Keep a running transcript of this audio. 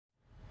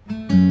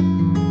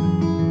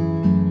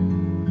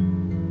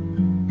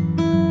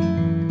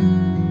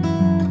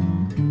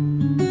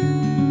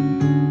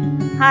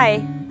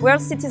Hi,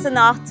 World Citizen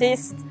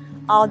Artists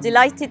are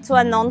delighted to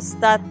announce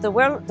that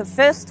the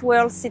first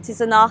World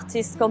Citizen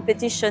Artist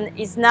competition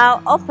is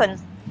now open.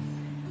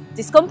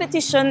 This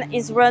competition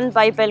is run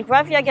by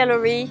Belgravia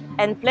Gallery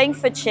and Playing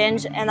for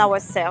Change and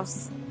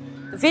ourselves.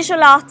 The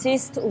visual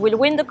artist who will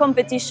win the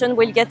competition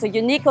will get a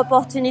unique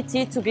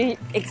opportunity to be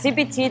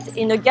exhibited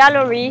in a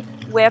gallery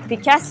where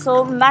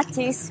Picasso,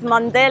 Matisse,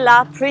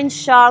 Mandela,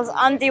 Prince Charles,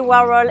 Andy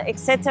Warhol,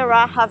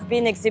 etc. have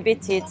been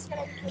exhibited.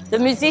 The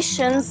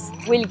musicians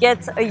will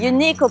get a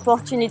unique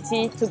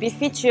opportunity to be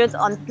featured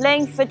on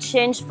Playing for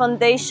Change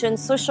Foundation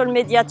social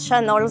media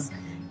channels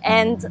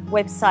and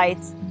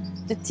website.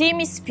 The theme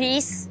is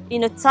peace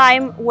in a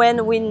time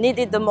when we need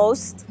it the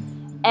most,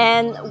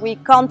 and we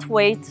can't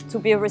wait to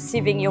be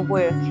receiving your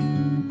work.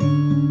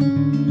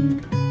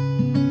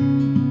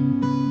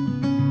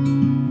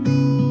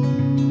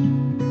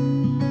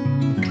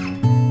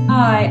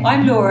 Hi,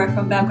 I'm Laura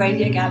from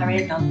Belgravia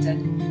Gallery in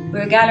London.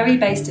 We're a gallery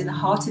based in the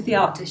heart of the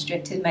Art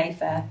District in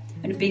Mayfair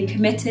and have been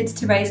committed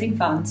to raising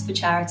funds for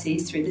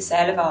charities through the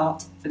sale of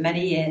art for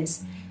many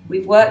years.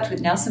 We've worked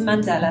with Nelson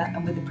Mandela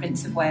and with the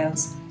Prince of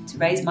Wales to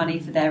raise money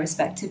for their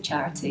respective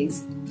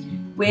charities.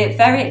 We're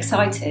very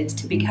excited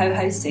to be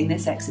co-hosting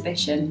this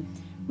exhibition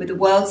with the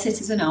World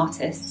Citizen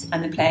Artists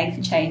and the Playing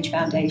for Change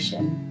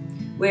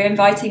Foundation. We're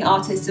inviting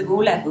artists of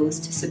all levels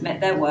to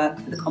submit their work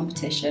for the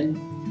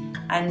competition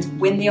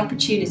and win the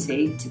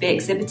opportunity to be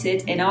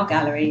exhibited in our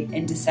gallery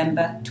in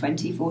December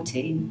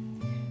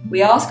 2014.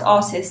 We ask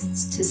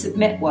artists to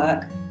submit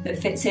work that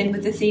fits in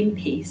with the theme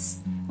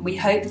peace, and we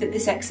hope that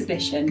this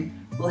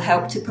exhibition will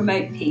help to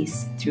promote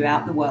peace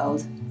throughout the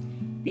world.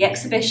 The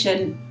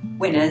exhibition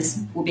winners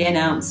will be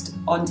announced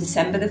on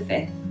December the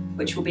 5th,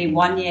 which will be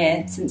 1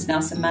 year since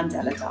Nelson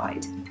Mandela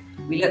died.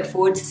 We look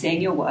forward to seeing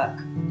your work.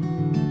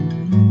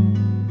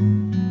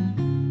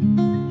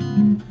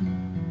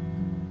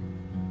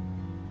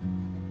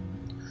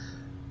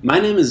 My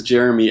name is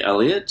Jeremy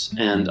Elliott,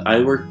 and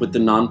I work with the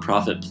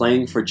nonprofit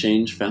Playing for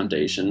Change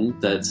Foundation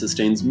that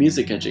sustains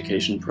music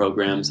education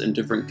programs in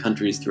different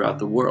countries throughout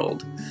the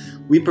world.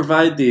 We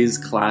provide these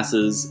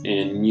classes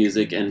in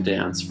music and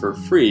dance for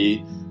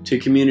free to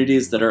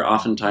communities that are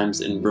oftentimes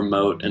in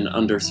remote and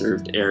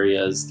underserved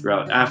areas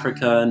throughout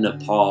Africa,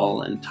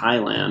 Nepal, and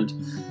Thailand.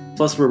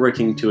 Plus, we're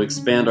working to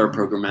expand our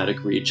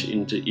programmatic reach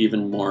into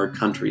even more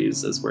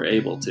countries as we're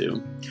able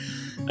to.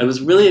 I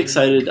was really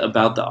excited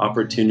about the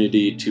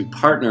opportunity to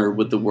partner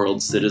with the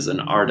World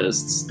Citizen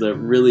Artists that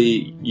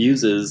really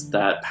uses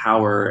that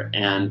power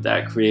and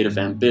that creative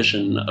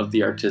ambition of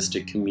the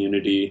artistic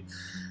community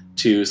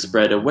to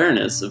spread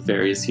awareness of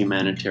various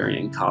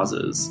humanitarian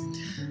causes.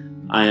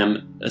 I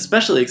am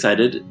especially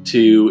excited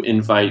to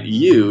invite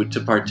you to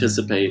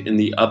participate in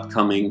the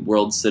upcoming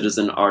World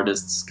Citizen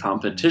Artists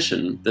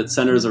competition that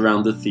centers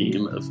around the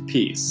theme of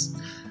peace.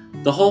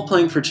 The whole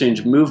Playing for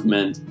Change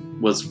movement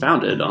was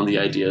founded on the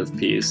idea of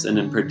peace, and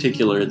in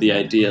particular the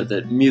idea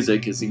that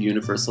music is a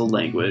universal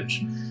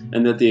language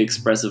and that the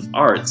expressive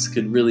arts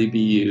could really be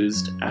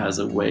used as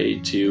a way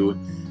to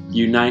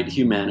unite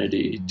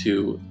humanity,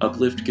 to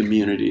uplift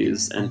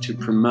communities, and to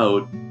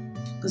promote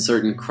a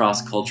certain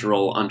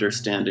cross-cultural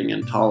understanding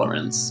and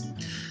tolerance.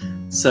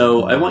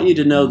 So I want you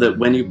to know that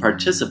when you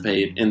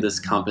participate in this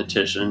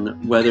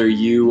competition, whether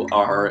you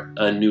are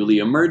a newly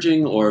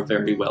emerging or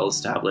very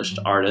well-established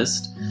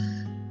artist,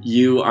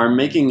 you are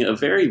making a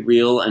very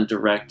real and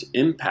direct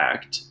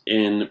impact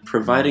in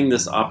providing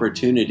this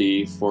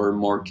opportunity for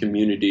more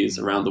communities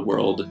around the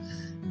world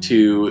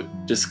to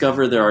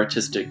discover their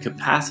artistic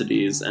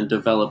capacities and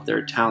develop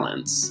their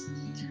talents.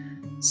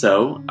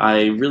 So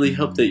I really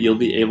hope that you'll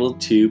be able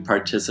to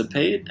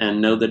participate and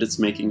know that it's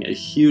making a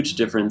huge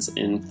difference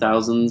in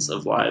thousands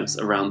of lives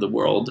around the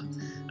world,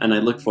 and I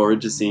look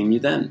forward to seeing you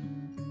then.